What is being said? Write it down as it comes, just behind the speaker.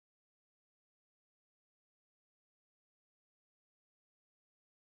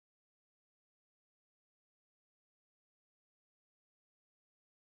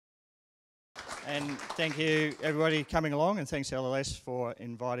And thank you, everybody, coming along, and thanks, LLS, for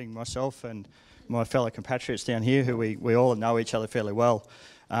inviting myself and my fellow compatriots down here, who we all know each other fairly well.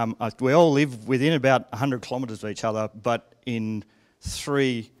 We all live within about 100 kilometres of each other, but in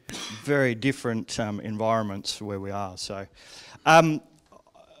three very different environments where we are. So,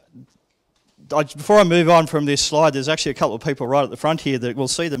 before I move on from this slide, there's actually a couple of people right at the front here that will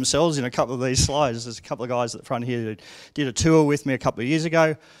see themselves in a couple of these slides. There's a couple of guys at the front here who did a tour with me a couple of years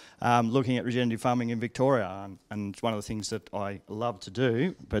ago, looking at regenerative farming in Victoria, and it's one of the things that I love to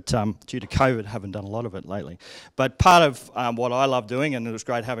do, but due to COVID, haven't done a lot of it lately. But part of what I love doing, and it was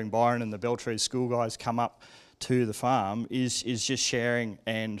great having Byron and the Beltrees school guys come up to the farm, is just sharing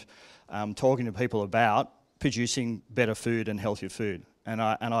and talking to people about producing better food and healthier food. And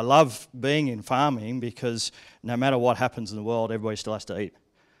I love being in farming because no matter what happens in the world, everybody still has to eat.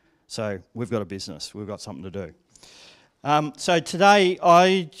 So we've got a business, we've got something to do. So today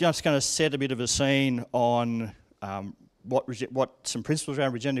I'm just going to set a bit of a scene on what some principles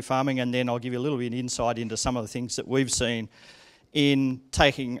around regenerative farming, and then I'll give you a little bit of insight into some of the things that we've seen in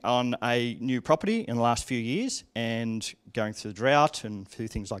taking on a new property in the last few years and going through the drought and a few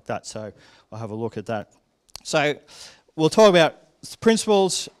things like that. So I'll have a look at that. So we'll talk about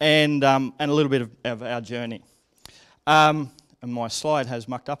principles and a little bit of our journey. And my slide has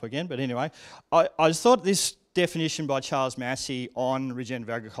mucked up again, but anyway, I thought this definition by Charles Massey on regenerative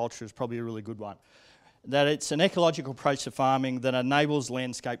agriculture is probably a really good one. That it's an ecological approach to farming that enables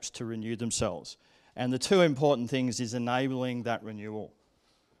landscapes to renew themselves. And the two important things is enabling that renewal.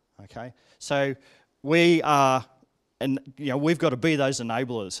 Okay, so we are, and we've got to be those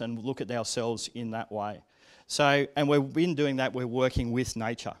enablers and look at ourselves in that way. So, and we've been doing that, we're working with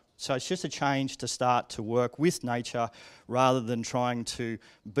nature. So it's just a change to start to work with nature rather than trying to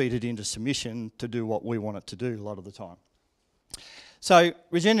beat it into submission to do what we want it to do a lot of the time. So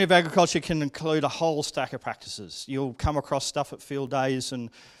regenerative agriculture can include a whole stack of practices. You'll come across stuff at field days and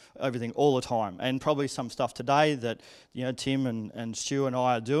everything all the time, and probably some stuff today that Tim and Stu and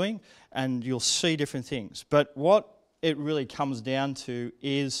I are doing, and you'll see different things. But what it really comes down to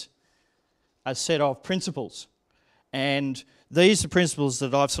is a set of principles. And these are principles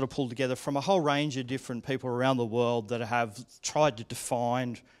that I've sort of pulled together from a whole range of different people around the world that have tried to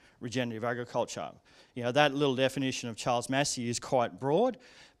define regenerative agriculture. That little definition of Charles Massey is quite broad,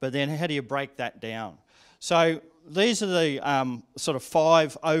 but then how do you break that down? So these are the sort of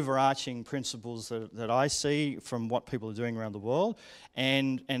 5 overarching principles that I see from what people are doing around the world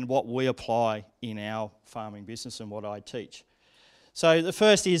and what we apply in our farming business and what I teach. So the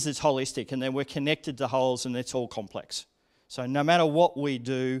first is it's holistic, and then we're connected to wholes, and it's all complex. So no matter what we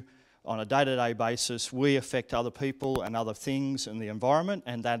do on a day-to-day basis, we affect other people and other things in the environment,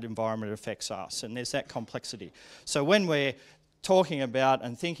 and that environment affects us, and there's that complexity. So when we're talking about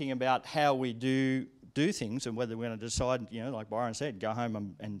and thinking about how we do things and whether we're going to decide, like Byron said, go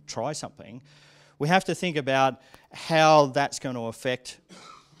home and try something, we have to think about how that's going to affect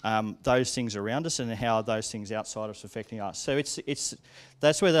those things around us and how those things outside of us are affecting us. So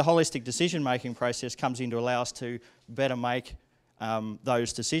that's where the holistic decision-making process comes in to allow us to better make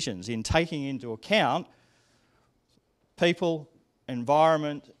those decisions in taking into account people,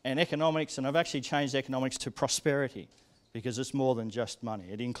 environment, and economics. And I've actually changed economics to prosperity because it's more than just money.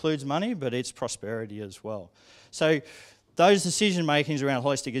 It includes money, but it's prosperity as well. So those decision-makings around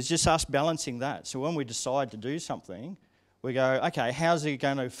holistic is just us balancing that. So when we decide to do something, we go, okay, how's it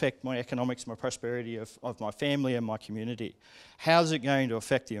going to affect my economics, my prosperity of my family and my community? How's it going to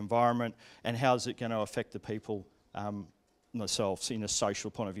affect the environment, and how's it going to affect the people themselves in a social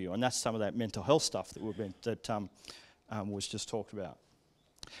point of view? And that's some of that mental health stuff that was just talked about.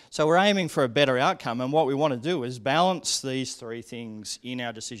 So we're aiming for a better outcome, and what we want to do is balance these 3 things in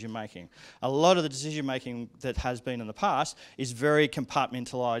our decision making. A lot of the decision making that has been in the past is very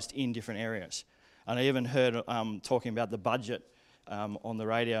compartmentalised in different areas. And I even heard talking about the budget on the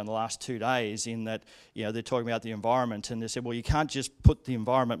radio in the last 2 days, in that they're talking about the environment, and they said, well, you can't just put the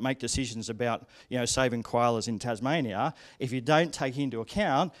environment, make decisions about saving koalas in Tasmania if you don't take into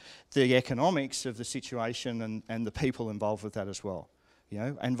account the economics of the situation and the people involved with that as well.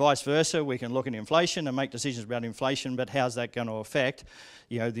 And vice versa, we can look at inflation and make decisions about inflation, but how's that going to affect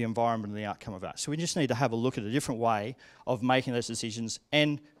the environment and the outcome of that? So we just need to have a look at a different way of making those decisions,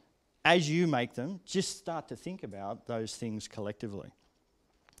 and as you make them, just start to think about those things collectively.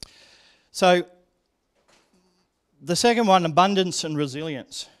 So the second one, abundance and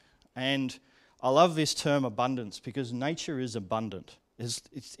resilience. And I love this term abundance because nature is abundant.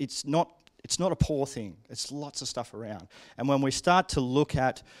 It's It's not a poor thing. It's lots of stuff around. And when we start to look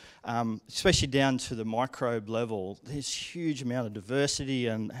at, especially down to the microbe level, there's huge amount of diversity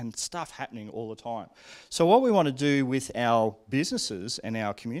and stuff happening all the time. So what we want to do with our businesses and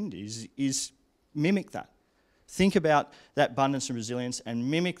our communities is mimic that. Think about that abundance and resilience and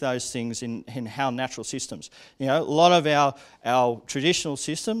mimic those things in how natural systems. You know, a lot of our traditional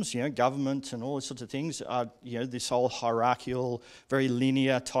systems, you know, government and all these sorts of things are, you know, this whole hierarchical, very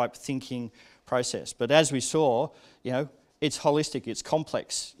linear type thinking process. But as we saw, you know, it's holistic, it's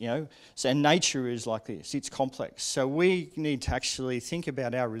complex, you know, and nature is like this, it's complex. So we need to actually think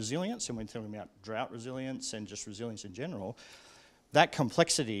about our resilience, and we're talking about drought resilience and just resilience in general. That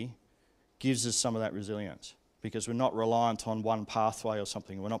complexity gives us some of that resilience, because we're not reliant on one pathway or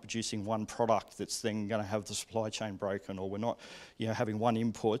something. We're not producing one product that's then going to have the supply chain broken, or we're not, you know, having one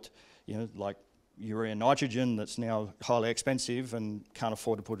input, you know, like urea nitrogen that's now highly expensive and can't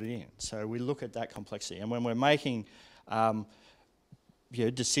afford to put it in. So we look at that complexity. And when we're making you know,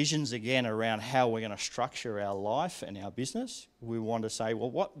 decisions again around how we're going to structure our life and our business, we want to say,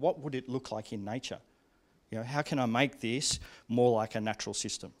 well, what would it look like in nature? You know, how can I make this more like a natural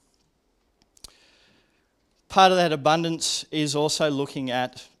system? Part of that abundance is also looking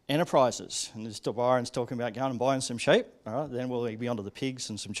at enterprises. And as Byron's talking about going and buying some sheep, all right, then we'll be onto the pigs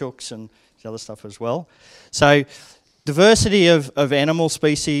and some chooks and the other stuff as well. So diversity of animal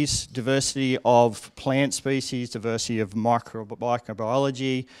species, diversity of plant species, diversity of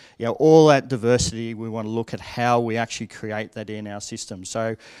microbiology, you know, all that diversity, we want to look at how we actually create that in our system.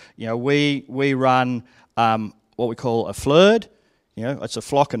 So, you know, we run what we call a FLIRD. You know, it's a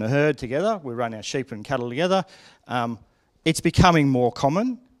flock and a herd together. We run our sheep and cattle together. It's becoming more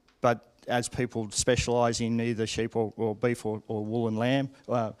common, but as people specialise in either sheep or beef or wool and lamb,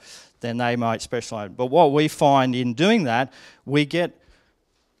 then they might specialise. But what we find in doing that, we get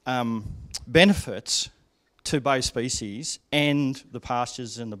benefits to both species and the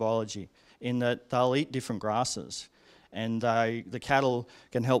pastures and the biology, in that they'll eat different grasses. And the cattle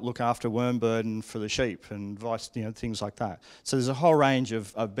can help look after worm burden for the sheep and vice, you know, things like that. So there's a whole range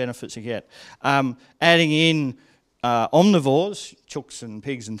of benefits you get. Adding in omnivores, chooks and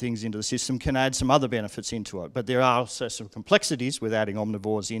pigs and things into the system can add some other benefits into it. But there are also some complexities with adding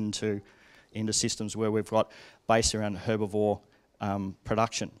omnivores into systems where we've got based around herbivore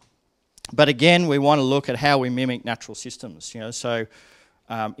production. But again, we want to look at how we mimic natural systems. You know, so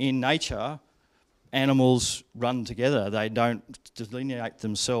in nature, animals run together. They don't delineate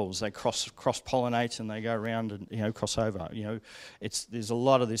themselves. They cross-pollinate and they go around and, you know, cross over. You know, there's a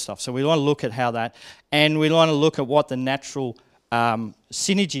lot of this stuff. So we want to look at how that, and we want to look at what the natural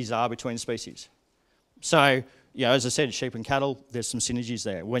synergies are between species. So, you know, as I said, sheep and cattle, there's some synergies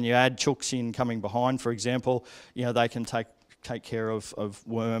there. When you add chooks in coming behind, for example, you know, they can take care of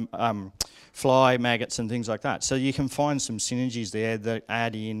worm, fly, maggots and things like that. So you can find some synergies there that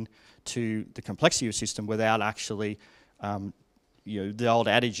add in to the complexity of the system without actually, you know, the old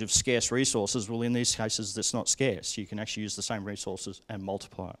adage of scarce resources, well, in these cases, that's not scarce. You can actually use the same resources and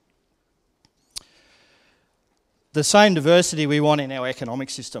multiply it. The same diversity we want in our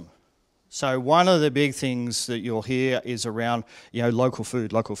economic system. So one of the big things that you'll hear is around, you know, local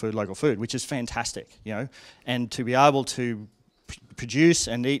food, which is fantastic, you know, and to be able to produce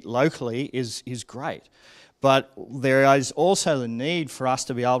and eat locally is great. But there is also the need for us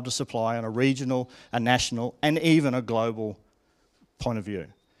to be able to supply on a regional, a national, and even a global point of view.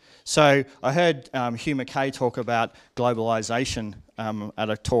 So I heard Hugh McKay talk about globalisation at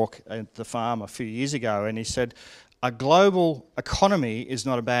a talk at the farm a few years ago, and he said, a global economy is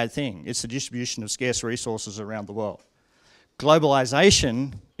not a bad thing. It's the distribution of scarce resources around the world.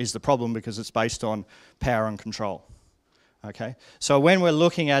 Globalisation is the problem because it's based on power and control. Okay, so when we're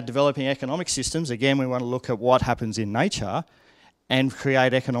looking at developing economic systems, again, we want to look at what happens in nature and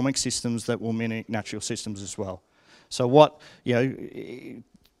create economic systems that will mimic natural systems as well. So what, you know,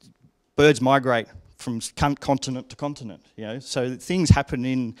 birds migrate from continent to continent, you know, so things happen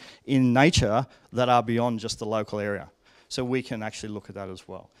in nature that are beyond just the local area. So we can actually look at that as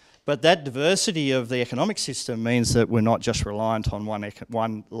well. But that diversity of the economic system means that we're not just reliant on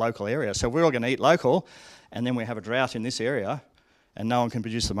one local area. So we're all going to eat local, and then we have a drought in this area, and no one can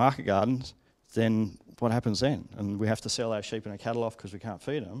produce the market gardens, then what happens then? And we have to sell our sheep and our cattle off because we can't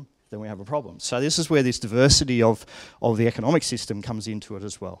feed them, then we have a problem. So this is where this diversity of the economic system comes into it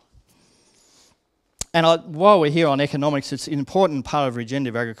as well. And while we're here on economics, it's an important part of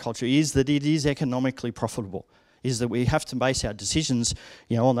regenerative agriculture is that it is economically profitable, is that we have to base our decisions,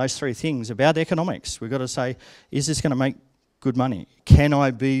 you know, on those three things about economics. We've got to say, is this going to make good money? Can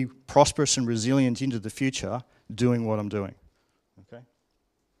I be prosperous and resilient into the future doing what I'm doing? Okay.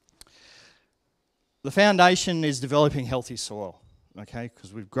 The foundation is developing healthy soil, okay?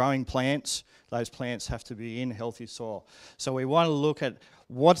 Because with growing plants, those plants have to be in healthy soil. So we want to look at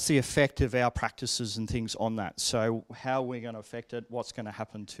what's the effect of our practices and things on that. So how are we going to affect it? What's going to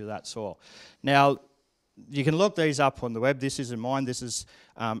happen to that soil? Now, you can look these up on the web. This isn't mine. This is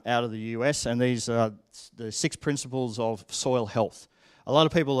out of the US, and these are the 6 principles of soil health. A lot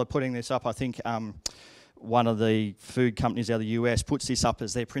of people are putting this up. I think one of the food companies out of the US puts this up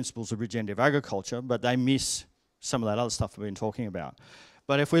as their principles of regenerative agriculture, but they miss some of that other stuff we've been talking about.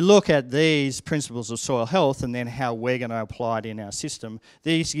 But if we look at these principles of soil health and then how we're going to apply it in our system,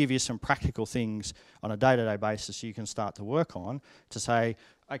 these give you some practical things on a day-to-day basis you can start to work on to say,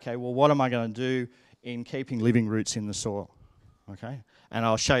 okay, well, what am I going to do in keeping living roots in the soil? Okay, and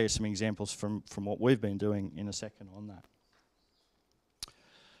I'll show you some examples from what we've been doing in a second on that.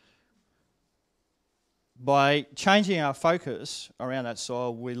 By changing our focus around that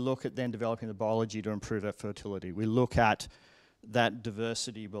soil, we look at then developing the biology to improve our fertility. We look at that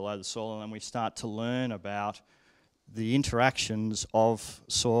diversity below the soil, and we start to learn about the interactions of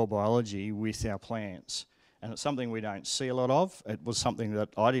soil biology with our plants. And it's something we don't see a lot of. It was something that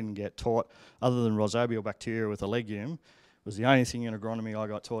I didn't get taught, other than rhizobial bacteria with a legume. It was the only thing in agronomy I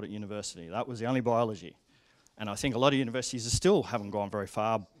got taught at university. That was the only biology. And I think a lot of universities still haven't gone very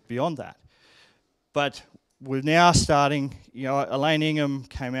far beyond that. But we're now starting, you know, Elaine Ingham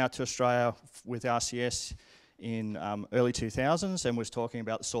came out to Australia with RCS in early 2000s and was talking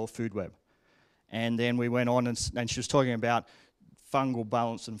about the soil food web. And then we went on and she was talking about fungal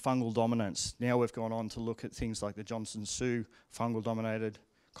balance and fungal dominance. Now we've gone on to look at things like the Johnson Sioux fungal dominated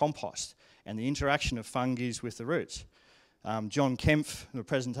compost and the interaction of fungi with the roots. John Kempf, in the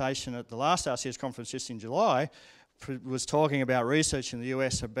presentation at the last RCS conference just in July, was talking about research in the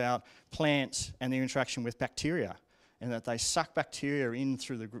US about plants and their interaction with bacteria, and that they suck bacteria in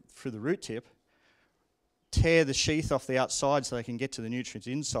through the root tip, tear the sheath off the outside so they can get to the nutrients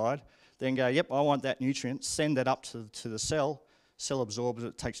inside, then go, yep, I want that nutrient, send that up to the cell absorbs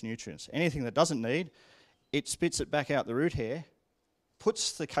it, takes nutrients. Anything that doesn't need, it spits it back out the root hair,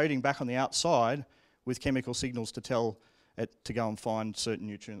 puts the coating back on the outside with chemical signals to tell it to go and find certain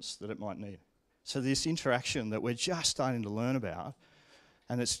nutrients that it might need. So this interaction that we're just starting to learn about,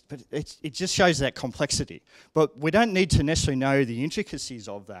 and it just shows that complexity. But we don't need to necessarily know the intricacies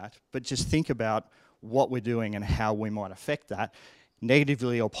of that, but just think about what we're doing and how we might affect that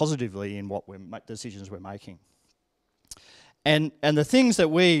negatively or positively in what decisions we're making. And the things that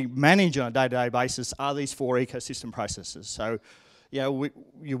we manage on a day-to-day basis are these 4 ecosystem processes. So, you know,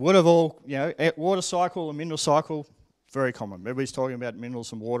 you would have all, you know, water cycle and mineral cycle, very common. Everybody's talking about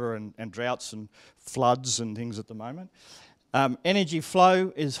minerals and water and droughts and floods and things at the moment. Energy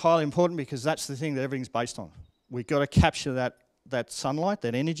flow is highly important because that's the thing that everything's based on. We've got to capture that sunlight,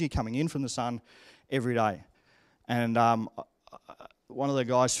 that energy coming in from the sun every day. And one of the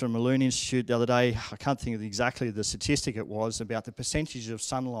guys from Blue Institute the other day, I can't think of exactly the statistic it was, about the percentage of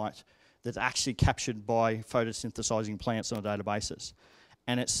sunlight that's actually captured by photosynthesizing plants on a daily basis.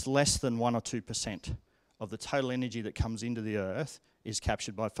 And it's less than 1 or 2% of the total energy that comes into the earth is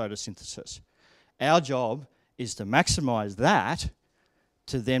captured by photosynthesis. Our job is to maximize that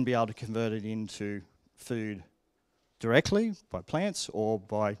to then be able to convert it into food directly by plants or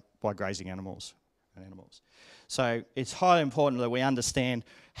by grazing animals. So it's highly important that we understand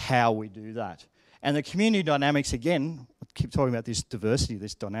how we do that. And the community dynamics, again, I keep talking about this diversity,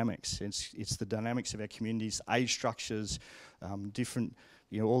 this dynamics. It's the dynamics of our communities, age structures, different,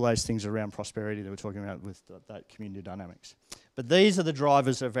 you know, all those things around prosperity that we're talking about with that community dynamics. But these are the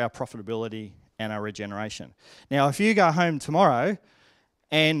drivers of our profitability and our regeneration. Now, if you go home tomorrow,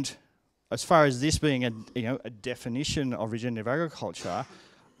 and as far as this being a definition of regenerative agriculture,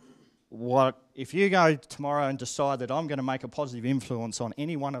 if you go tomorrow and decide that I'm going to make a positive influence on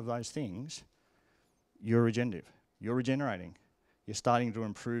any one of those things, you're regenerative. You're regenerating. You're starting to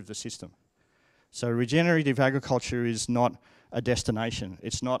improve the system. So regenerative agriculture is not a destination.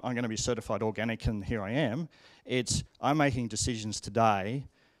 It's not, I'm going to be certified organic and here I am. It's, I'm making decisions today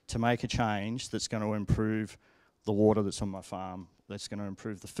to make a change that's going to improve the water that's on my farm, that's going to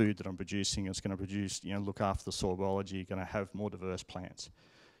improve the food that I'm producing, it's going to produce, you know, look after the soil biology, you're going to have more diverse plants.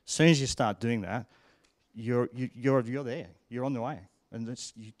 As soon as you start doing that, you're there, you're on the way. And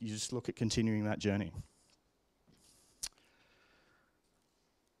you just look at continuing that journey.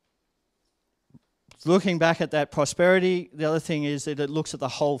 Looking back at that prosperity, the other thing is that it looks at the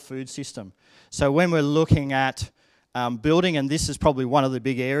whole food system. So when we're looking at building, and this is probably one of the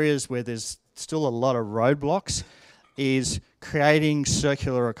big areas where there's still a lot of roadblocks, is creating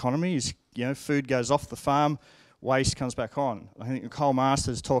circular economies. You know, food goes off the farm, waste comes back on. I think Nicole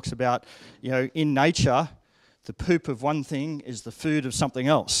Masters talks about, in nature, the poop of one thing is the food of something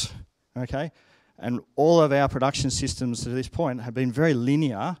else, okay? And all of our production systems to this point have been very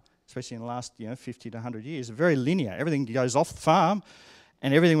linear, especially in the last 50 to 100 years, very linear. Everything goes off the farm,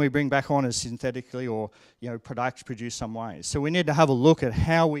 and everything we bring back on is synthetically or produced some ways. So we need to have a look at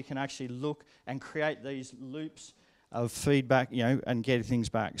how we can actually look and create these loops of feedback, and get things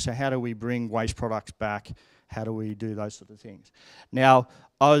back. So how do we bring waste products back? How do we do those sort of things? Now,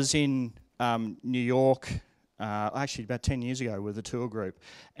 I was in New York, actually about 10 years ago with a tour group,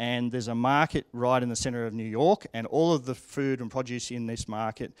 and there's a market right in the centre of New York, and all of the food and produce in this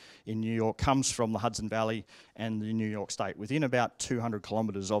market in New York comes from the Hudson Valley and the New York State, within about 200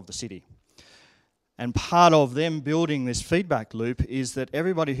 kilometres of the city. And part of them building this feedback loop is that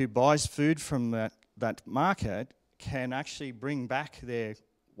everybody who buys food from that market can actually bring back their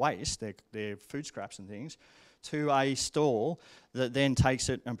waste, their food scraps and things, to a stall that then takes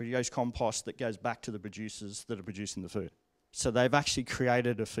it and produces compost that goes back to the producers that are producing the food. So they've actually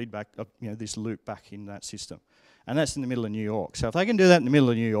created a feedback, this loop back in that system. And that's in the middle of New York. So if they can do that in the middle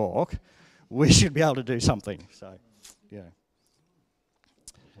of New York, we should be able to do something. So, yeah.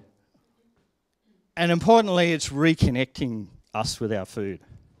 And importantly, it's reconnecting us with our food.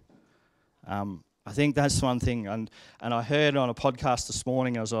 I think that's one thing, and I heard on a podcast this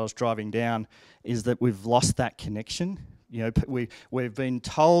morning as I was driving down, is that we've lost that connection. We've been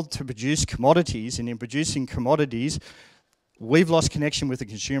told to produce commodities, and in producing commodities, we've lost connection with the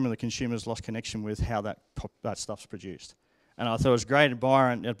consumer's lost connection with how that stuff's produced. And I thought it was great that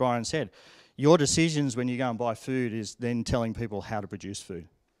Byron said, your decisions when you go and buy food is then telling people how to produce food.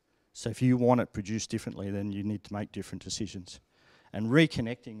 So if you want it produced differently, then you need to make different decisions. And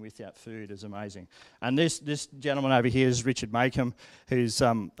reconnecting with that food is amazing. And this gentleman over here is Richard Makem, who's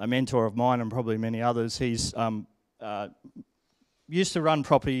a mentor of mine and probably many others. He's used to run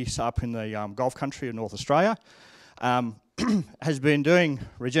properties up in the Gulf country of North Australia, has been doing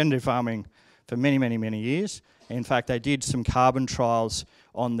regenerative farming for many, many, many years. In fact, they did some carbon trials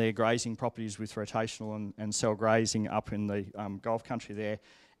on their grazing properties with rotational and cell grazing up in the Gulf country there.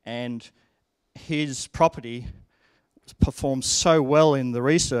 And his property performed so well in the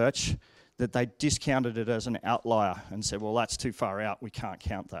research that they discounted it as an outlier and said, well, that's too far out, we can't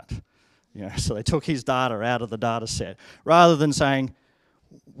count that. So they took his data out of the data set, rather than saying,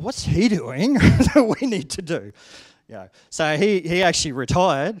 what's he doing that we need to do? So he actually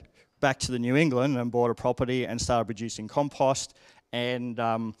retired back to the New England and bought a property and started producing compost, and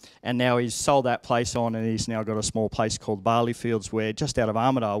now he's sold that place on, and he's now got a small place called Barley Fields, where just out of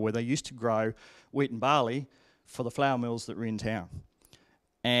Armidale, where they used to grow wheat and barley for the flour mills that were in town.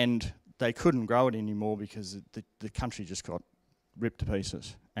 And they couldn't grow it anymore because the country just got ripped to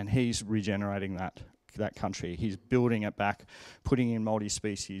pieces. And he's regenerating that country. He's building it back, putting in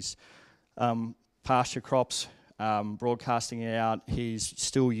multi-species, pasture crops, broadcasting it out. He's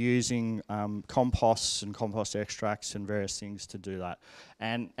still using composts and compost extracts and various things to do that.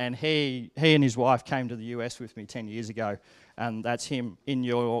 And he and his wife came to the US with me 10 years ago, and that's him in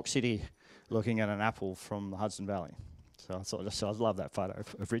New York City looking at an apple from the Hudson Valley. So I love that photo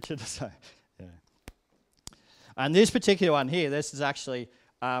of Richard. So, yeah. And this particular one here, this is actually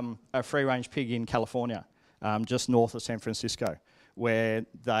a free-range pig in California, just north of San Francisco, where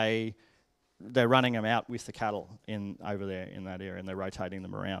they're running them out with the cattle over there in that area, and they're rotating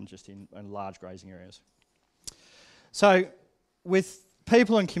them around just in large grazing areas. So with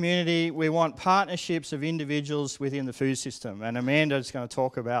people and community, we want partnerships of individuals within the food system, and Amanda's going to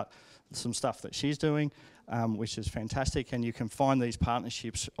talk about some stuff that she's doing, which is fantastic, and you can find these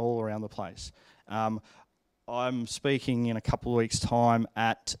partnerships all around the place. I'm speaking in a couple of weeks' time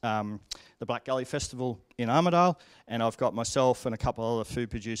at the Black Gully Festival in Armidale, and I've got myself and a couple of other food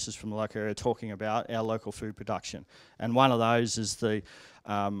producers from the local area talking about our local food production. And one of those is the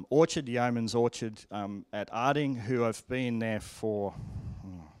orchard, the Yeoman's Orchard at Arding, who have been there for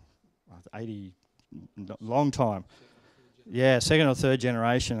 80, long time. Yeah, second or third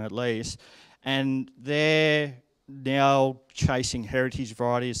generation at least. And they're now chasing heritage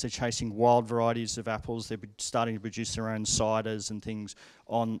varieties, they're chasing wild varieties of apples, they're starting to produce their own ciders and things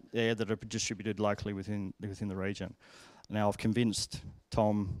on there that are distributed locally within the region. Now I've convinced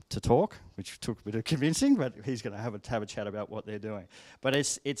Tom to talk, which took a bit of convincing, but he's going to have a chat about what they're doing. But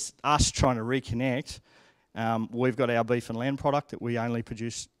it's us trying to reconnect. We've got our beef and lamb product that we only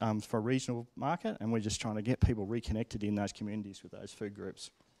produce for a regional market, and we're just trying to get people reconnected in those communities with those food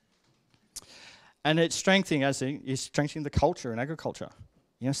groups. And it's strengthening the culture in agriculture.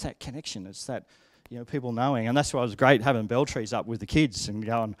 It's that connection. It's that people knowing, and that's why it was great having bell trees up with the kids and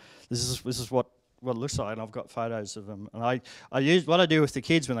going, this is what what it looks like, and I've got photos of them. And I use what I do with the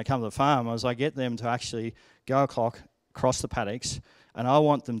kids when they come to the farm is I get them to actually go across the paddocks, and I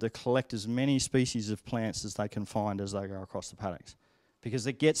want them to collect as many species of plants as they can find as they go across the paddocks, because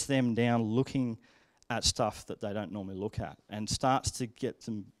it gets them down looking at stuff that they don't normally look at, and starts to get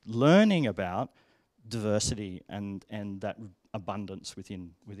them learning about diversity and that abundance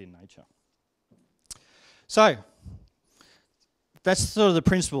within nature. So that's sort of the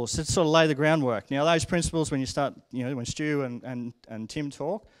principles. Let's sort of lay the groundwork. Now those principles, when you start, when Stu and Tim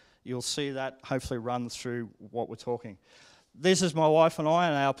talk, you'll see that hopefully run through what we're talking. This is my wife and I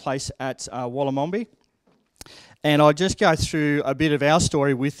and our place at Wallamombi. And I'll just go through a bit of our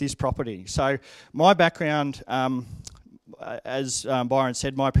story with this property. So my background, as Byron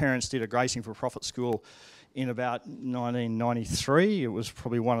said, my parents did a grazing for profit school in about 1993. It was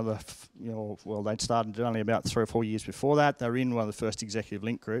probably one of the, they'd started only about 3 or 4 years before that. They were in one of the first executive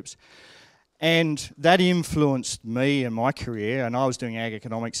link groups. And that influenced me and my career. And I was doing ag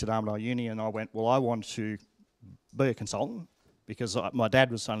economics at Armidale Uni, and I went, well, I want to be a consultant, because my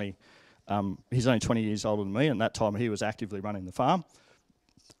dad was only... he's only 20 years older than me, and at that time he was actively running the farm.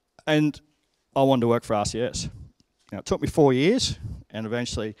 And I wanted to work for RCS. Now, it took me 4 years, and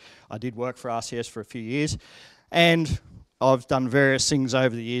eventually I did work for RCS for a few years. And I've done various things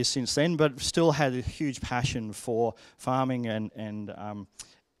over the years since then, but still had a huge passion for farming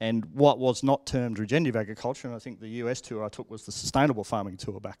and what was not termed regenerative agriculture. And I think the US tour I took was the sustainable farming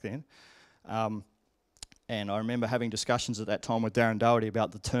tour back then. And I remember having discussions at that time with Darren Doherty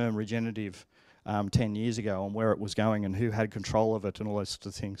about the term regenerative 10 years ago, and where it was going and who had control of it and all those sorts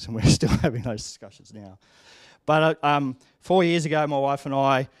of things. And we're still having those discussions now. But 4 years ago, my wife and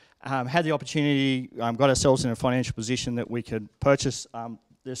I had the opportunity, got ourselves in a financial position that we could purchase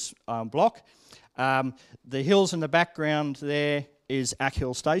this block. The hills in the background there is Ack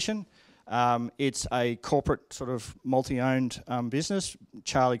Hill Station. It's a corporate sort of multi-owned business.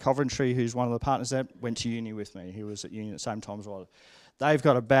 Charlie Coventry, who's one of the partners there, went to uni with me. He was at uni at the same time as well. They've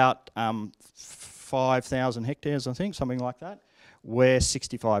got about 5,000 hectares, I think, something like that. We're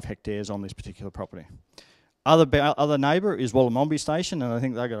 65 hectares on this particular property. Other neighbour is Wallamombi Station, and I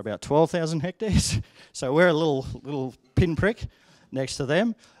think they've got about 12,000 hectares. So we're a little pinprick next to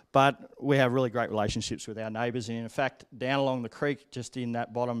them. But we have really great relationships with our neighbours. And in fact, down along the creek, just in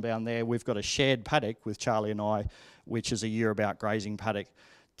that bottom down there, we've got a shared paddock with Charlie and I, which is a year-about grazing paddock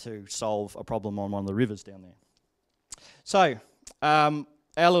to solve a problem on one of the rivers down there. So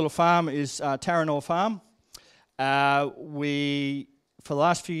our little farm is Tarinore Farm. For the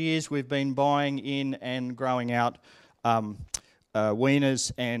last few years, we've been buying in and growing out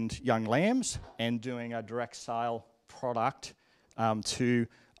weaners and young lambs, and doing a direct sale product to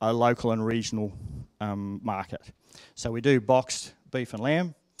a local and regional market. So we do boxed beef and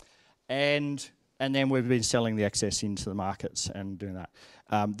lamb, and then we've been selling the excess into the markets and doing that.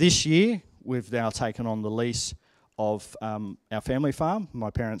 This year, we've now taken on the lease of our family farm.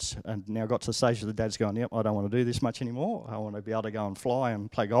 My parents have now got to the stage where the dad's going, yep, I don't want to do this much anymore. I want to be able to go and fly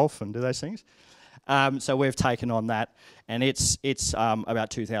and play golf and do those things. So we've taken on that, and it's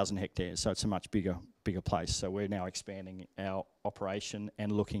about 2,000 hectares, so it's a much bigger place. So we're now expanding our operation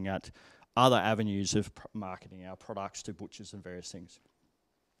and looking at other avenues of marketing our products to butchers and various things.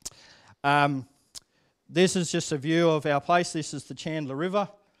 This is just a view of our place. This is the Chandler River,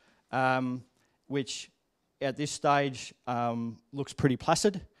 which at this stage looks pretty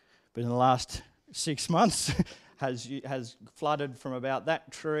placid, but in the last 6 months has flooded from about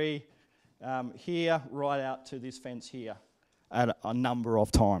that tree here right out to this fence here at a number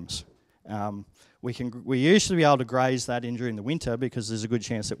of times. We usually be able to graze that in during the winter, because there's a good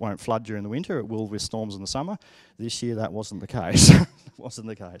chance it won't flood during the winter. It will with storms in the summer. This year that wasn't the case. It wasn't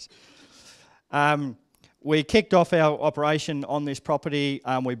the case. We kicked off our operation on this property.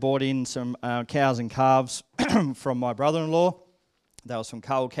 We bought in some cows and calves from my brother-in-law. There were some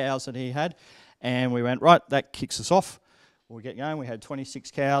cull cows that he had, and we went, right, that kicks us off. We'll get going. We had 26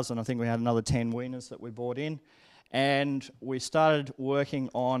 cows, and I think we had another 10 weaners that we bought in. And we started working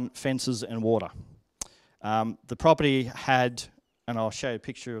on fences and water. The property had, and I'll show you a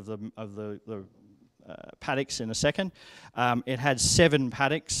picture of the paddocks in a second. It had 7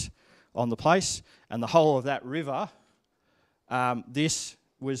 paddocks on the place, and the whole of that river, this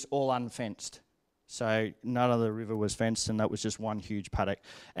was all unfenced. So none of the river was fenced, and that was just one huge paddock.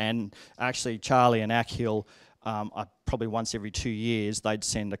 And actually, Charlie and Ack Hill, probably once every 2 years, they'd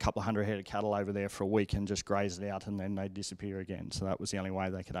send a couple of 100 head of cattle over there for a week and just graze it out, and then they'd disappear again. So that was the only way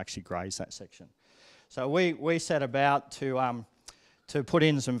they could actually graze that section. So we set about to put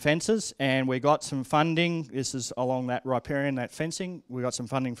in some fences, and we got some funding. This is along that riparian, that fencing. We got some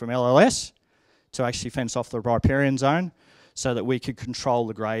funding from LLS to actually fence off the riparian zone so that we could control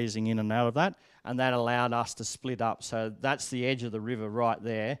the grazing in and out of that, and that allowed us to split up. So that's the edge of the river right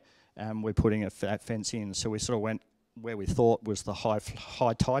there, and we're putting a fence in. So we sort of went where we thought was the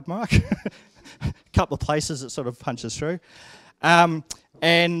high tide mark. A couple of places that sort of punches through.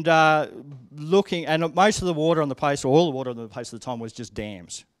 Looking, and most of the water on the place, or all the water on the place at the time, was just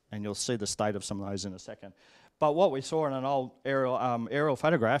dams, and you'll see the state of some of those in a second. But what we saw in an old aerial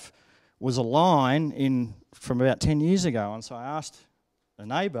photograph was a line from about 10 years ago, and so I asked a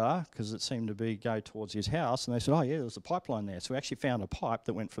neighbour, because it seemed to go towards his house, and they said, oh yeah, there was a pipeline there. So we actually found a pipe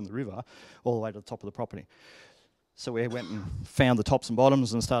that went from the river all the way to the top of the property. So we went and found the tops and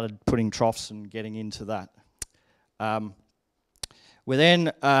bottoms and started putting troughs and getting into that. We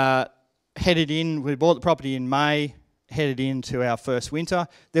then headed in, we bought the property in May, headed into our first winter.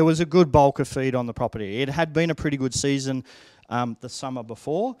 There was a good bulk of feed on the property. It had been a pretty good season the summer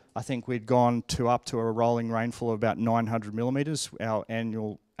before. I think we'd gone up to a rolling rainfall of about 900 millimetres. Our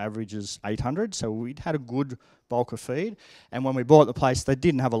annual average is 800, so we'd had a good bulk of feed. And when we bought the place, they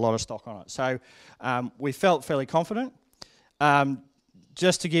didn't have a lot of stock on it. So we felt fairly confident.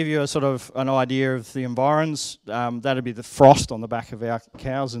 Just to give you a sort of an idea of the environs, that'd be the frost on the back of our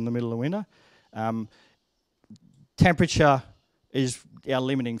cows in the middle of winter. Temperature is our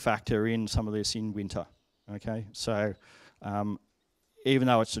limiting factor in some of this in winter. Okay, so even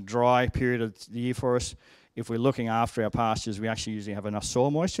though it's a dry period of the year for us, if we're looking after our pastures, we actually usually have enough soil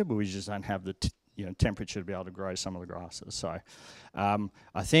moisture, but we just don't have the temperature to be able to grow some of the grasses. So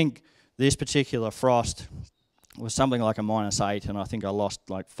I think this particular frost was something like a -8, and I think I lost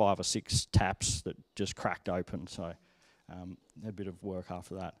like 5 or 6 taps that just cracked open. So a bit of work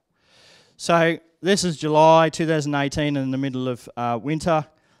after that. So this is July 2018 in the middle of winter.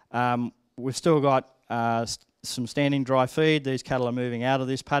 We've still got some standing dry feed. These cattle are moving out of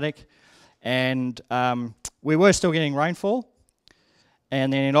this paddock, and we were still getting rainfall.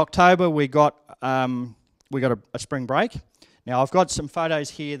 And then in October we got a spring break. Now I've got some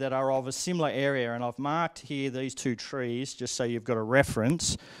photos here that are of a similar area, and I've marked here these 2 trees just so you've got a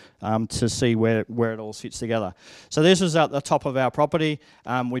reference to see where it all fits together. So this was at the top of our property.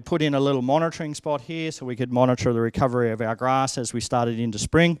 We put in a little monitoring spot here so we could monitor the recovery of our grass as we started into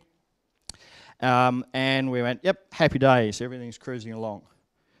spring. And we went, yep, happy days, everything's cruising along.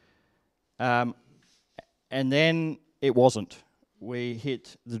 And then it wasn't. We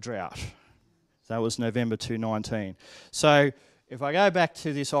hit the drought. That was November 2019. So if I go back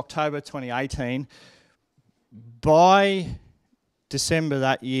to this October 2018, by December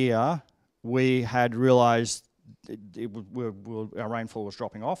that year, we had realised our rainfall was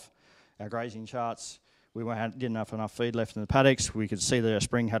dropping off. Our grazing charts, didn't have enough feed left in the paddocks. We could see that our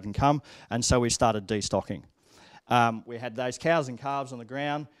spring hadn't come, and so we started destocking. We had those cows and calves on the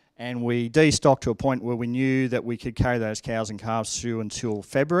ground, and we destocked to a point where we knew that we could carry those cows and calves through until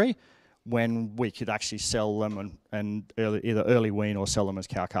February, when we could actually sell them and either early wean or sell them as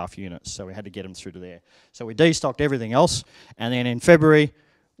cow-calf units. So we had to get them through to there. So we destocked everything else, and then in February,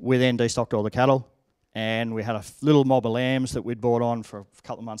 we then destocked all the cattle, and we had a little mob of lambs that we'd bought on for a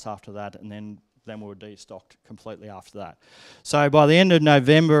couple of months after that, and then we were destocked completely after that. So by the end of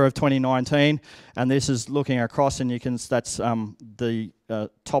November of 2019, and this is looking across, and that's the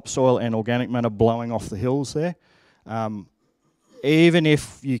topsoil and organic matter blowing off the hills there. Even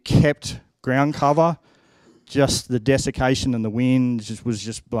if you kept ground cover, just the desiccation and the wind was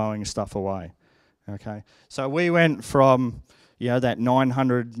just blowing stuff away. Okay, so we went from that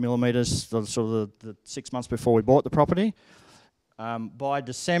 900 millimetres, sort of the 6 months before we bought the property. By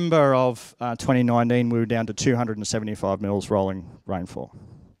December of 2019, we were down to 275 mils rolling rainfall.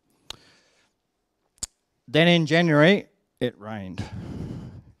 Then in January, it rained,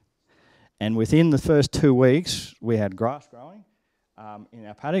 and within the first 2 weeks, we had grass growing in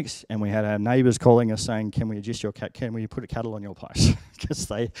our paddocks, and we had our neighbours calling us saying, can we adjust your can we put a cattle on your place? Because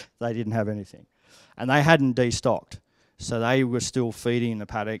they didn't have anything. And they hadn't destocked. So they were still feeding the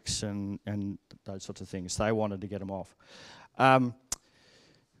paddocks and those sorts of things. They wanted to get them off.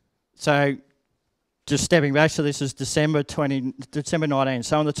 So just stepping back, so this is December 19.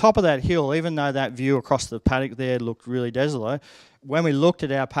 So on the top of that hill, even though that view across the paddock there looked really desolate, when we looked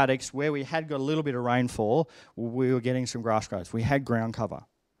at our paddocks where we had got a little bit of rainfall, we were getting some grass growth. We had ground cover.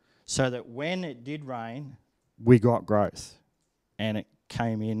 So that when it did rain, we got growth. And it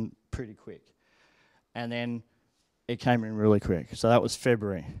came in pretty quick. And then it came in really quick. So that was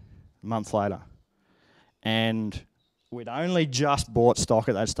February, a month later. And we'd only just bought stock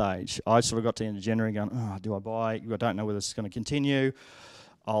at that stage. I sort of got to the end of January going, oh, do I buy? I don't know whether it's going to continue.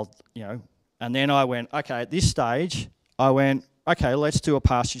 And then I went, okay, at this stage, okay, let's do a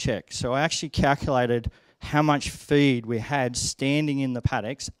pasture check. So I actually calculated how much feed we had standing in the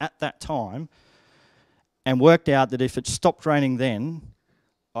paddocks at that time and worked out that if it stopped raining then,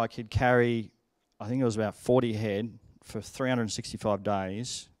 I could carry, I think it was about 40 head for 365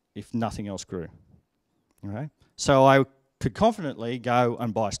 days if nothing else grew. Okay? So I could confidently go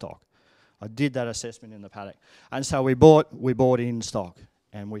and buy stock. I did that assessment in the paddock. And so we bought in stock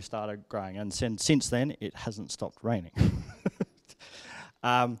and we started growing. And since then, it hasn't stopped raining.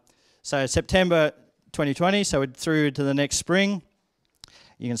 So September 2020, so we're through to the next spring.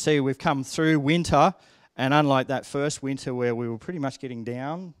 You can see we've come through winter, and unlike that first winter where we were pretty much getting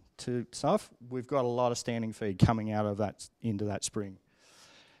down to stuff, we've got a lot of standing feed coming out of that into that spring.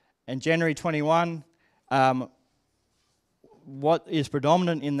 And January 21, what is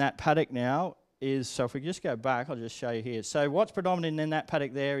predominant in that paddock now is, so if we just go back, I'll just show you here. So what's predominant in that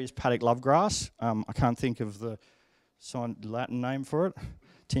paddock there is paddock lovegrass. I can't think of the Latin name for it.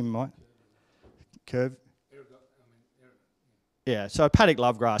 Tim might. Curve. Yeah, so paddock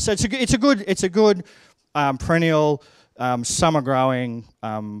lovegrass. So it's a good perennial summer growing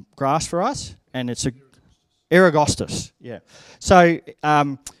grass for us, and it's a Eragostus. Yeah. So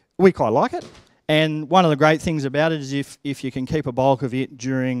we quite like it, and one of the great things about it is if you can keep a bulk of it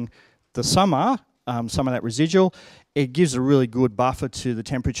during the summer, some of that residual, it gives a really good buffer to the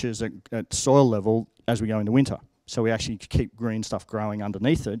temperatures at soil level as we go into winter. So we actually keep green stuff growing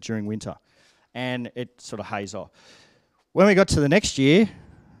underneath it during winter, and it sort of haze off. When we got to the next year,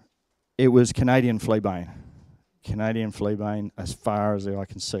 it was Canadian fleabane. Canadian fleabane as far as I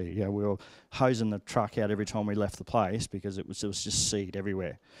can see. Yeah, we were hosing the truck out every time we left the place because it was just seed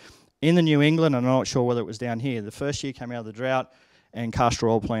everywhere. In the New England, I'm not sure whether it was down here, the first year came out of the drought and castor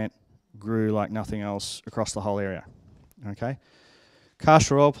oil plant grew like nothing else across the whole area. Okay,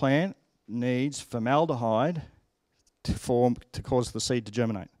 castor oil plant needs formaldehyde to cause the seed to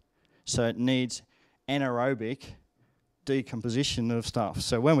germinate. So it needs anaerobic decomposition of stuff.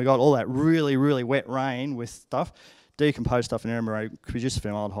 So when we got all that really, really wet rain with stuff, decomposed stuff in anaerobic, produced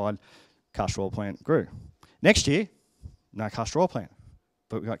formaldehyde, castor oil plant grew. Next year, no castor oil plant,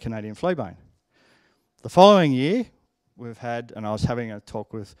 but we got Canadian fleabane. The following year, we've had, and I was having a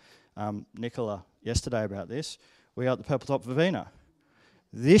talk with Nicola yesterday about this, we got the purple top verbena.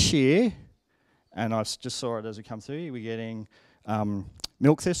 This year, and I just saw it as it come through, we're getting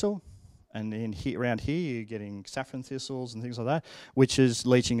milk thistle, and then around here you're getting saffron thistles and things like that, which is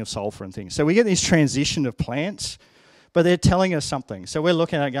leaching of sulphur and things. So we get this transition of plants, but they're telling us something. So we're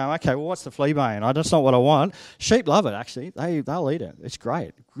looking at it going, okay, well, what's the fleabane? That's not what I want. Sheep love it, actually. They'll eat it. It's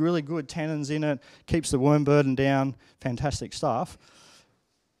great. Really good tannins in it, keeps the worm burden down, fantastic stuff.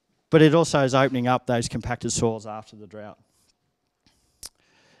 But it also is opening up those compacted soils after the drought.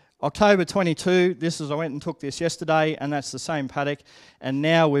 October 22, I went and took this yesterday, and that's the same paddock, and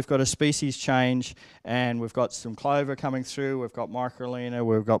now we've got a species change, and we've got some clover coming through, we've got microlina,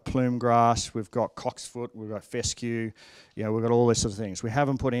 we've got plume grass, we've got cocksfoot, we've got fescue, we've got all this sort of things. We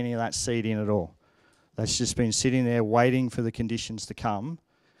haven't put any of that seed in at all. That's just been sitting there waiting for the conditions to come.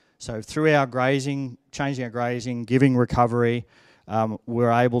 So through our grazing, changing our grazing, giving recovery,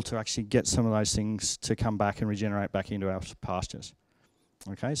 we're able to actually get some of those things to come back and regenerate back into our pastures.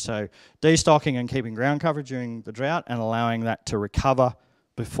 Okay, so destocking and keeping ground cover during the drought and allowing that to recover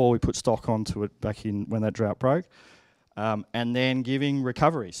before we put stock onto it back in when that drought broke. And then giving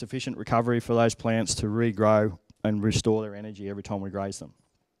recovery, sufficient recovery for those plants to regrow and restore their energy every time we graze them.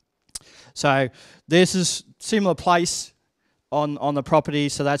 So this is similar place on the property,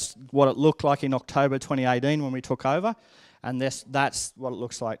 so that's what it looked like in October 2018 when we took over, and that's what it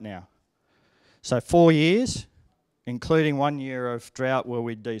looks like now. So 4 years, including 1 year of drought where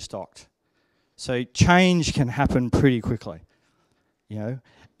we destocked. So change can happen pretty quickly,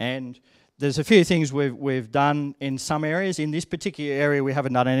 and there's a few things we've done in some areas. In this particular area, we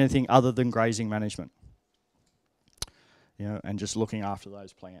haven't done anything other than grazing management, and just looking after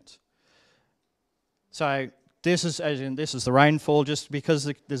those plants. So this is the rainfall, just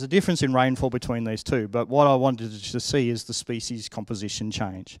because there's a difference in rainfall between these two, but what I wanted to see is the species composition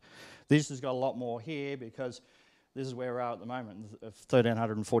change. This has got a lot more here because this is where we are at the moment, of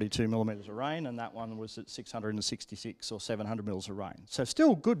 1,342 millimetres of rain, and that one was at 666 or 700 mils of rain. So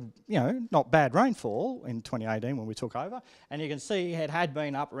still good, not bad rainfall in 2018 when we took over. And you can see it had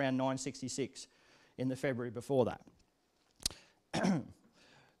been up around 966 in the February before that.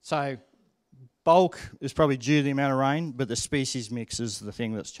 So bulk is probably due to the amount of rain, but the species mix is the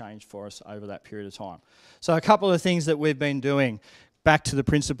thing that's changed for us over that period of time. So a couple of things that we've been doing, back to the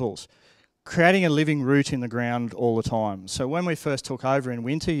principles. creating a living root in the ground all the time. So when we first took over in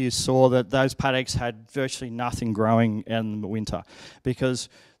winter, you saw that those paddocks had virtually nothing growing in the winter, because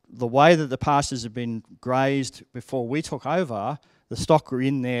the way that the pastures had been grazed before we took over, the stock were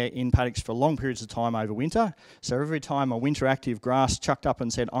in there in paddocks for long periods of time over winter. So every time a winter active grass chucked up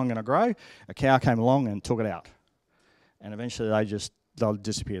and said, I'm going to grow, a cow came along and took it out. And eventually they'll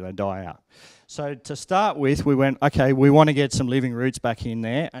disappear, they die out. So to start with, we went, okay, we want to get some living roots back in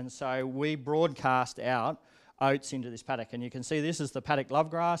there. And so we broadcast out oats into this paddock. And you can see this is the paddock love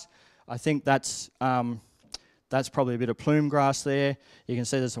grass. I think that's probably a bit of plume grass there. You can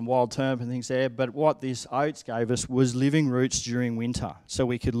see there's some wild turnip and things there. But what this oats gave us was living roots during winter. So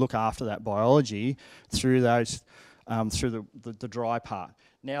we could look after that biology through those, through the dry part.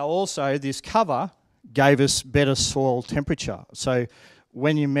 Now also this cover gave us better soil temperature. So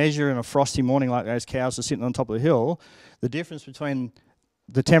when you measure in a frosty morning like those cows are sitting on top of the hill, the difference between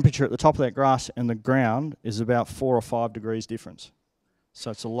the temperature at the top of that grass and the ground is about 4 or 5 degrees difference.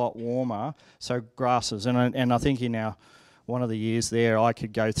 So it's a lot warmer. So grasses, and I think in one of the years there, I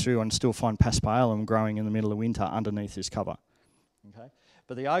could go through and still find paspalum growing in the middle of winter underneath this cover. Okay,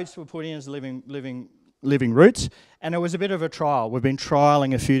 but the oats were put in as living roots, and it was a bit of a trial. We've been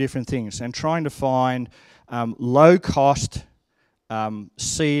trialling a few different things and trying to find low-cost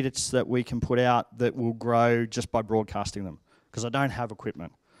seeds that we can put out that will grow just by broadcasting them, because I don't have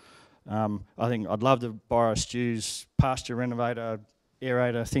equipment. I think I'd love to borrow Stu's pasture renovator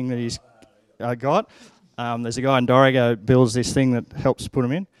aerator thing that he's got. There's a guy in Dorrigo builds this thing that helps put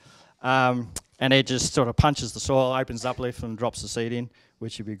them in, and it just sort of punches the soil, opens up leaf and drops the seed in,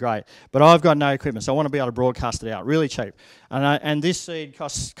 which would be great. But I've got no equipment, so I want to be able to broadcast it out really cheap. And this seed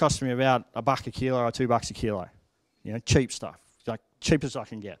cost me about $1 a kilo or $2 a kilo. You know, cheap stuff, like cheap as I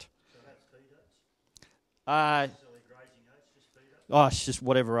can get. So that's feed oats? Grazing oats, just feed oats? Oh, it's just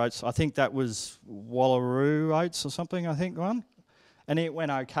whatever oats. I think that was Wallaroo oats or something, I think, one. And it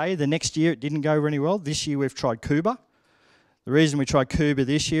went okay. The next year it didn't go really well. This year we've tried Cuba. The reason we tried Cuba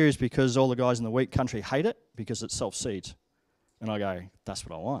this year is because all the guys in the wheat country hate it because it self-seeds. And I go, that's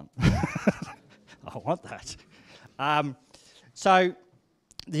what I want. I want that. So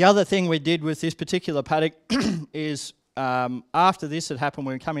the other thing we did with this particular paddock is after this had happened,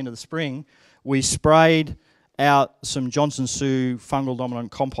 when we come into the spring, we sprayed out some Johnson Sioux fungal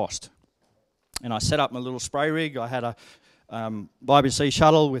dominant compost. And I set up my little spray rig. I had a BBC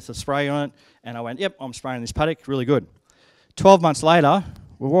shuttle with a spray on it, and I went, yep, I'm spraying this paddock, really good. 12 months later,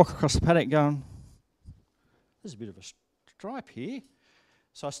 we walk across the paddock going, there's a bit of a stripe here.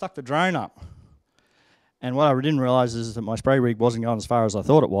 So I stuck the drone up. And what I didn't realise is that my spray rig wasn't going as far as I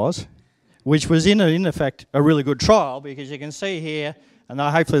thought it was, which was in effect a really good trial, because you can see here, and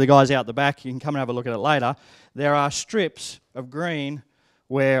hopefully the guys out the back, you can come and have a look at it later, there are strips of green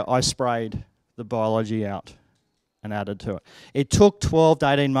where I sprayed the biology out and added to it. It took 12 to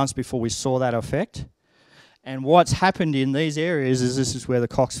 18 months before we saw that effect. And what's happened in these areas is this is where the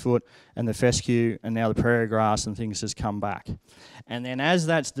cocksfoot and the fescue and now the prairie grass and things has come back. And then as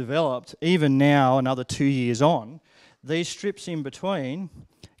that's developed, even now, another 2 years on, these strips in between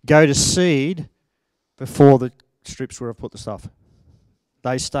go to seed before the strips where I've put the stuff.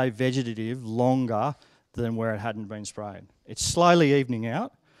 They stay vegetative longer than where it hadn't been sprayed. It's slowly evening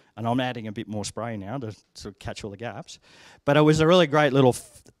out, and I'm adding a bit more spray now to sort of catch all the gaps. But it was a really great little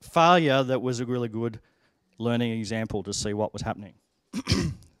failure that was a really good learning example to see what was happening.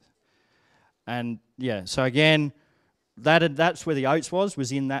 And yeah, so again, that's where the oats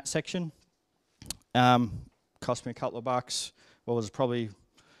was in that section. Cost me a couple of bucks. Well, it was probably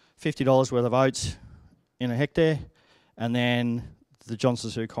 $50 worth of oats in a hectare. And then the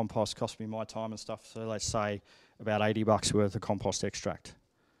Johnson Sioux compost cost me my time and stuff. So let's say about $80 worth of compost extract.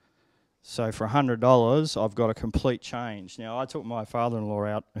 So for $100, I've got a complete change. Now, I took my father-in-law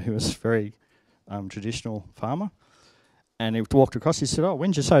out, who was a very traditional farmer, and he walked across, he said, oh,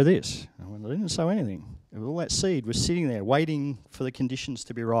 when did you sow this? I went, I didn't sow anything. All that seed was sitting there waiting for the conditions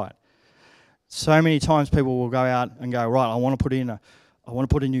to be right. So many times people will go out and go, right, I want to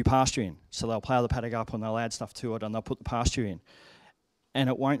put a new pasture in. So they'll plough the paddock up and they'll add stuff to it and they'll put the pasture in. And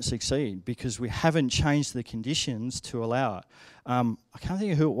it won't succeed because we haven't changed the conditions to allow it. I can't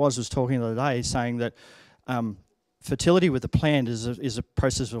think of who it was talking the other day, saying that fertility with the plant is a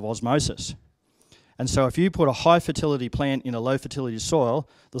process of osmosis. And so if you put a high fertility plant in a low fertility soil,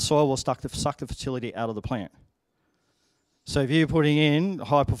 the soil will suck the fertility out of the plant. So if you're putting in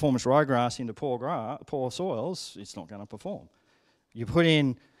high performance ryegrass into poor soils, it's not going to perform. You put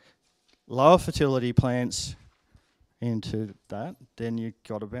in lower fertility plants into that, then you've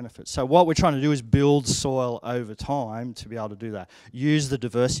got a benefit. So what we're trying to do is build soil over time to be able to do that. Use the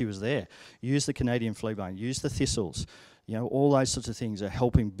diversity was there. Use the Canadian fleabane. Use the thistles. You know, all those sorts of things are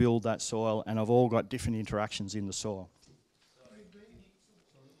helping build that soil, and have all got different interactions in the soil.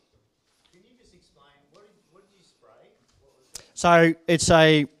 Can you just explain, what did you spray? What was that? So it's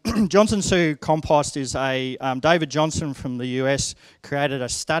a Johnson Sioux compost is a David Johnson from the US created a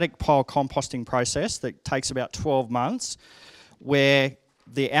static pile composting process that takes about 12 months, where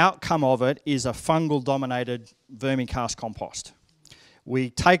the outcome of it is a fungal dominated vermicast compost. We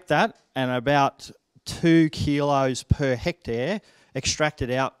take that and about 2 kilos per hectare extract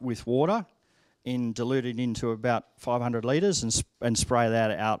it out with water, diluted into about 500 litres and spray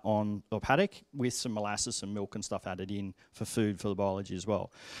that out on the paddock with some molasses and milk and stuff added in for food for the biology as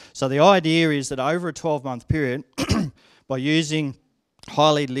well. So the idea is that over a 12-month period, by using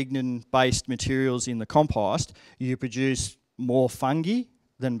highly lignin-based materials in the compost, you produce more fungi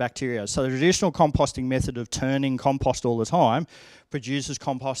than bacteria. So the traditional composting method of turning compost all the time produces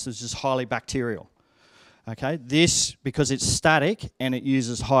compost that's just highly bacterial. Okay, this, because it's static and it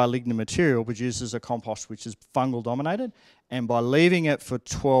uses high lignin material, produces a compost which is fungal dominated, and by leaving it for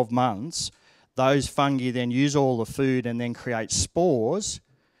 12 months, those fungi then use all the food and then create spores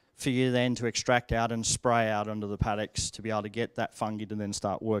for you then to extract out and spray out onto the paddocks to be able to get that fungi to then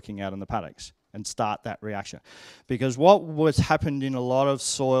start working out in the paddocks and start that reaction. Because what was happened in a lot of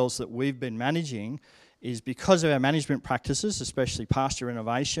soils that we've been managing is because of our management practices, especially pasture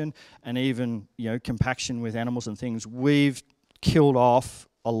innovation and even, you know, compaction with animals and things, we've killed off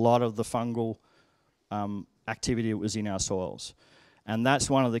a lot of the fungal activity that was in our soils. And that's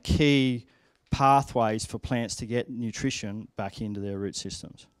one of the key pathways for plants to get nutrition back into their root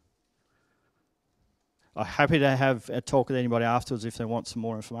systems. I'm happy to have a talk with anybody afterwards if they want some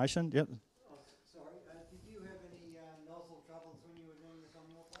more information. Yep. Oh, sorry, did you have any nozzle troubles when you were doing this on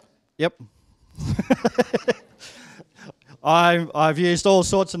your place? Yep. I've used all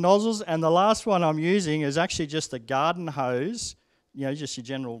sorts of nozzles, and the last one I'm using is actually just a garden hose, you know, just your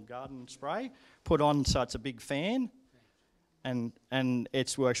general garden spray, put on so it's a big fan, and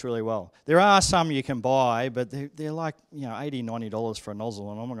it works really well. There are some you can buy, but they're like, you know, $80, $90 for a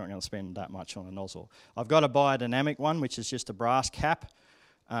nozzle, and I'm not going to spend that much on a nozzle. I've got a biodynamic one, which is just a brass cap,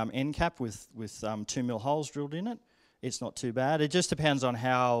 end cap with 2 mil holes drilled in it. It's not too bad. It just depends on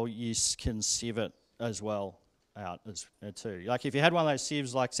how you can sieve it as well out too. Like if you had one of those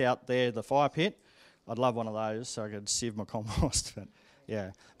sieves like out there, the fire pit, I'd love one of those so I could sieve my compost. But yeah,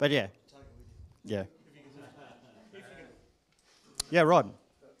 yeah. Yeah, Rod.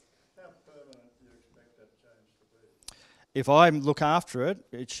 How permanent do you expect that change to be? If I look after it,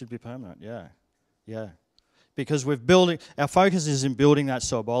 it should be permanent. Yeah, yeah. Because our focus is in building that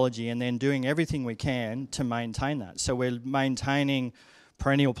soil biology and then doing everything we can to maintain that. So we're maintaining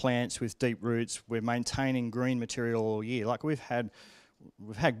perennial plants with deep roots. We're maintaining green material all year. Like we've had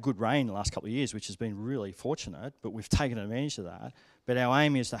good rain the last couple of years, which has been really fortunate, but we've taken advantage of that. But our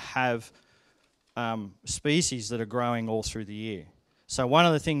aim is to have species that are growing all through the year. So one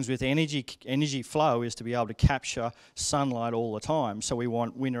of the things with energy flow is to be able to capture sunlight all the time. So we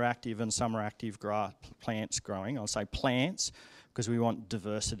want winter active and summer active plants growing. I'll say plants because we want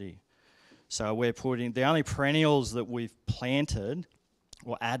diversity. So we're putting, the only perennials that we've planted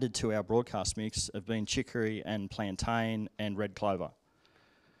or added to our broadcast mix have been chicory and plantain and red clover.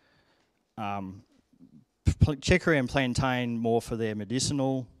 Chicory and plantain more for their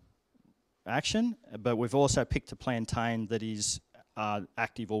medicinal action, but we've also picked a plantain that is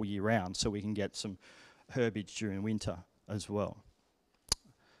active all year round, so we can get some herbage during winter as well.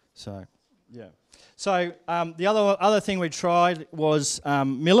 So, yeah. So the other thing we tried was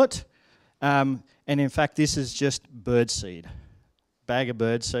millet, and in fact this is just birdseed. Bag of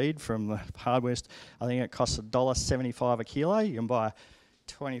birdseed from the hardware. I think it costs $1.75 a kilo. You can buy a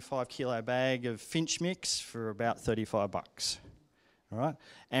 25 kilo bag of finch mix for about 35 bucks. All right,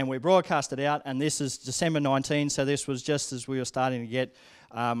 and we broadcast it out, and this is December 19, so this was just as we were starting to get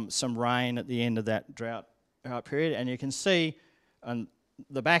some rain at the end of that drought period, and you can see on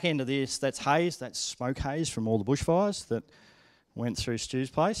the back end of this, that's haze, that's smoke haze from all the bushfires that went through Stu's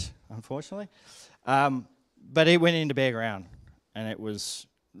place, unfortunately. But it went into bare ground, and it was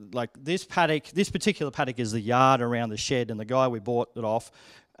like this particular paddock is the yard around the shed, and the guy we bought it off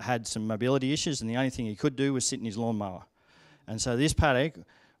had some mobility issues, and the only thing he could do was sit in his lawnmower. And so this paddock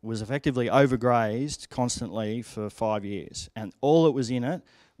was effectively overgrazed constantly for 5 years. And all that was in it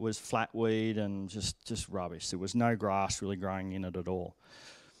was flatweed and just rubbish. There was no grass really growing in it at all.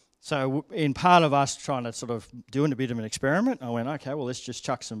 So in part of us trying to sort of doing a bit of an experiment, I went, okay, well, let's just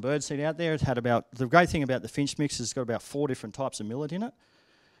chuck some birdseed out there. It had about, the great thing about the finch mix is it's got about 4 different types of millet in it.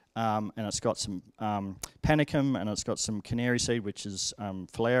 And it's got some panicum, and it's got some canary seed, which is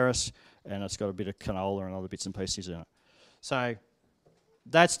phalaris, and it's got a bit of canola and other bits and pieces in it. So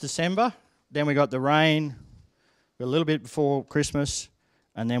that's December. Then we got the rain a little bit before Christmas,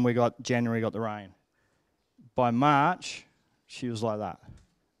 and then we got January, got the rain. By March, she was like that.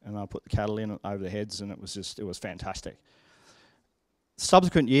 And I put the cattle in over the heads, and it was fantastic.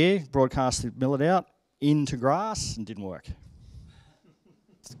 Subsequent year, broadcast the millet out into grass, and didn't work.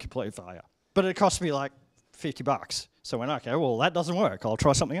 It's a complete failure. But it cost me like $50. So I went, okay, well, that doesn't work. I'll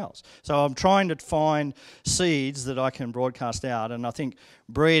try something else. So I'm trying to find seeds that I can broadcast out, and I think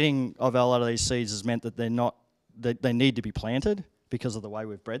breeding of a lot of these seeds has meant that they need to be planted because of the way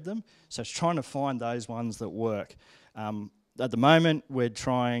we've bred them. So it's trying to find those ones that work. At the moment,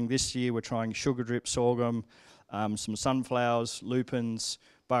 this year we're trying sugar drip, sorghum, some sunflowers, lupins,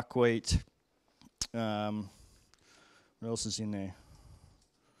 buckwheat. What else is in there?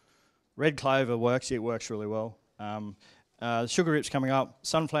 Red clover works. It works really well. Sugar drip's coming up.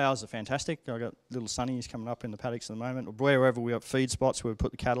 Sunflowers are fantastic. I've got little sunnies coming up in the paddocks at the moment. Wherever we got feed spots, we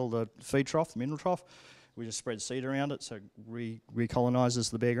put the cattle, the feed trough, the mineral trough. We just spread seed around it so it recolonises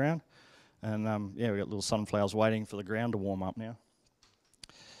the bare ground. And yeah, we've got little sunflowers waiting for the ground to warm up now.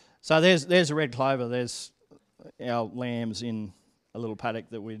 So there's a red clover. There's our lambs in a little paddock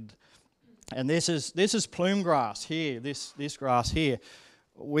that we'd... And this is plume grass here, this grass here.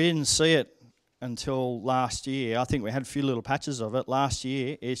 We didn't see it until last year. I think we had a few little patches of it. Last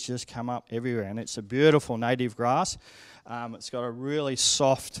year, it's just come up everywhere, and it's a beautiful native grass. It's got a really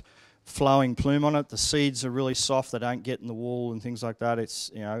soft, flowing plume on it. The seeds are really soft. They don't get in the wool and things like that. It's,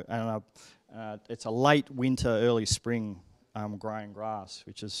 you know, and it's a late winter, early spring growing grass,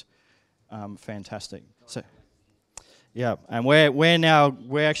 which is fantastic. So, yeah, and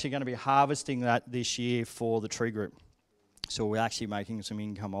we're actually going to be harvesting that this year for the tree group. So we're actually making some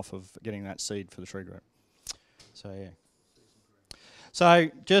income off of getting that seed for the tree group. So yeah. So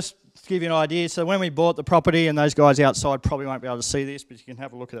just to give you an idea, so when we bought the property, and those guys outside probably won't be able to see this, but you can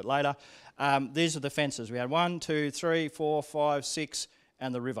have a look at it later. These are the fences. We had 1, 2, 3, 4, 5, 6,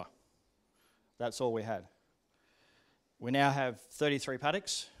 and the river. That's all we had. We now have 33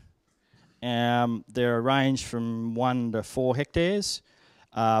 paddocks. They're arranged from 1 to 4 hectares.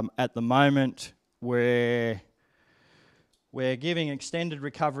 At the moment, we're giving extended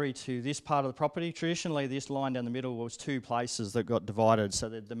recovery to this part of the property. Traditionally, this line down the middle was 2 places that got divided, so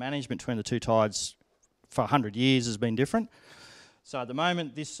the management between the 2 tides for 100 years has been different. So at the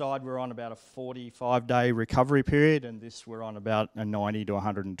moment, this side we're on about a 45-day recovery period, and this we're on about a 90 to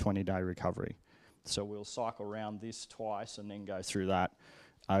 120-day recovery. So we'll cycle around this twice and then go through that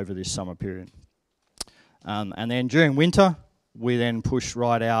over this summer period. And then during winter, we then push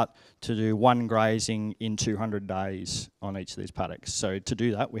right out to do 1 grazing in 200 days on each of these paddocks. So to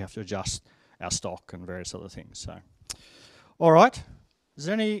do that, we have to adjust our stock and various other things. So, all right. Is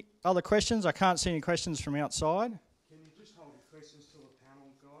there any other questions? I can't see any questions from outside. Can you just hold your questions till the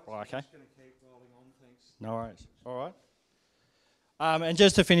panel, guys? Oh, okay. I'm just going to keep rolling on, thanks. No worries. All right. And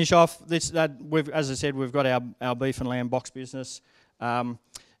just to finish off, as I said, we've got our beef and lamb box business.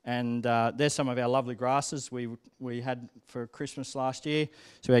 And there's some of our lovely grasses we had for Christmas last year.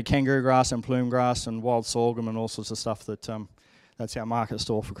 So we had kangaroo grass and plume grass and wild sorghum and all sorts of stuff that's our market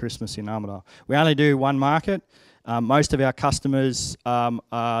store for Christmas in Armidale. We only do 1 market. Most of our customers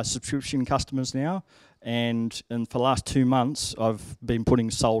are subscription customers now, and for the last 2 months I've been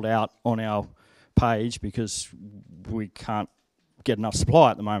putting sold out on our page because we can't get enough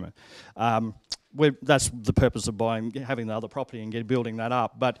supply at the moment. That's the purpose of having the other property and building that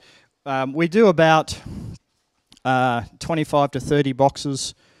up. But we do about 25 to 30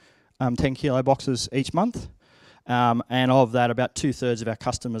 boxes, 10 kilo boxes each month. And of that, about 2/3 of our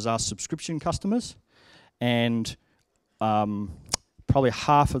customers are subscription customers. And probably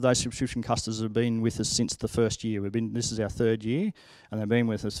half of those subscription customers have been with us since the first year. This is our 3rd year, and they've been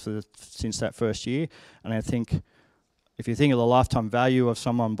with us since that first year. And I think, if you think of the lifetime value of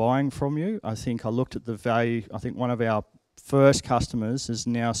someone buying from you, I think I looked at the value. I think one of our first customers has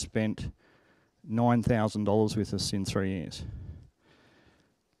now spent $9,000 with us in 3 years.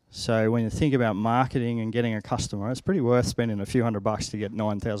 So when you think about marketing and getting a customer, it's pretty worth spending a few $100 to get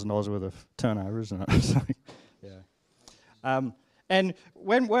 $9,000 worth of turnover, isn't it? So, yeah. And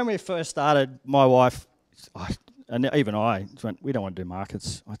when we first started, my wife, and even I went, we don't want to do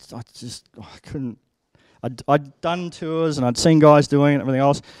markets. I couldn't. I'd done tours and I'd seen guys doing it and everything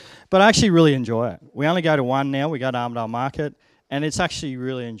else, but I actually really enjoy it. We only go to 1 now. We go to Armidale Market, And it's actually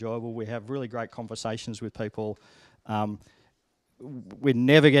really enjoyable. We have really great conversations with people. We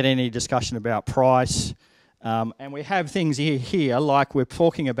never get any discussion about price. And we have things here like we're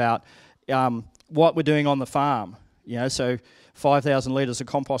talking about what we're doing on the farm. You know, so 5,000 litres of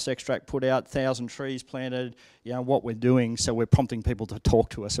compost extract put out, 1,000 trees planted, you know, what we're doing. So we're prompting people to talk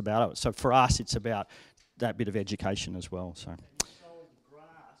to us about it. So for us, it's about that bit of education as well. So. And you sold grass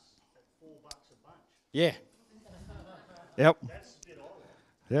at $4 a bunch. Yeah. Yep. That's a bit odd.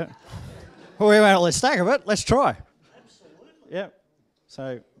 Yeah. Well, we won't let stack of it. Let's try. Absolutely. Yep.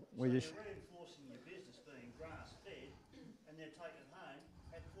 So we So just. you're reinforcing your business being grass fed, and they're taking it home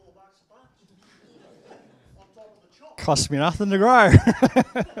at $4 a bunch. On top of the chop. Costs me nothing to grow. You're a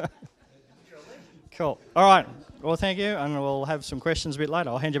legend. Cool. All right. Well, thank you, and we'll have some questions a bit later.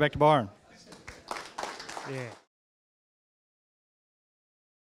 I'll hand you back to Byron. Yeah.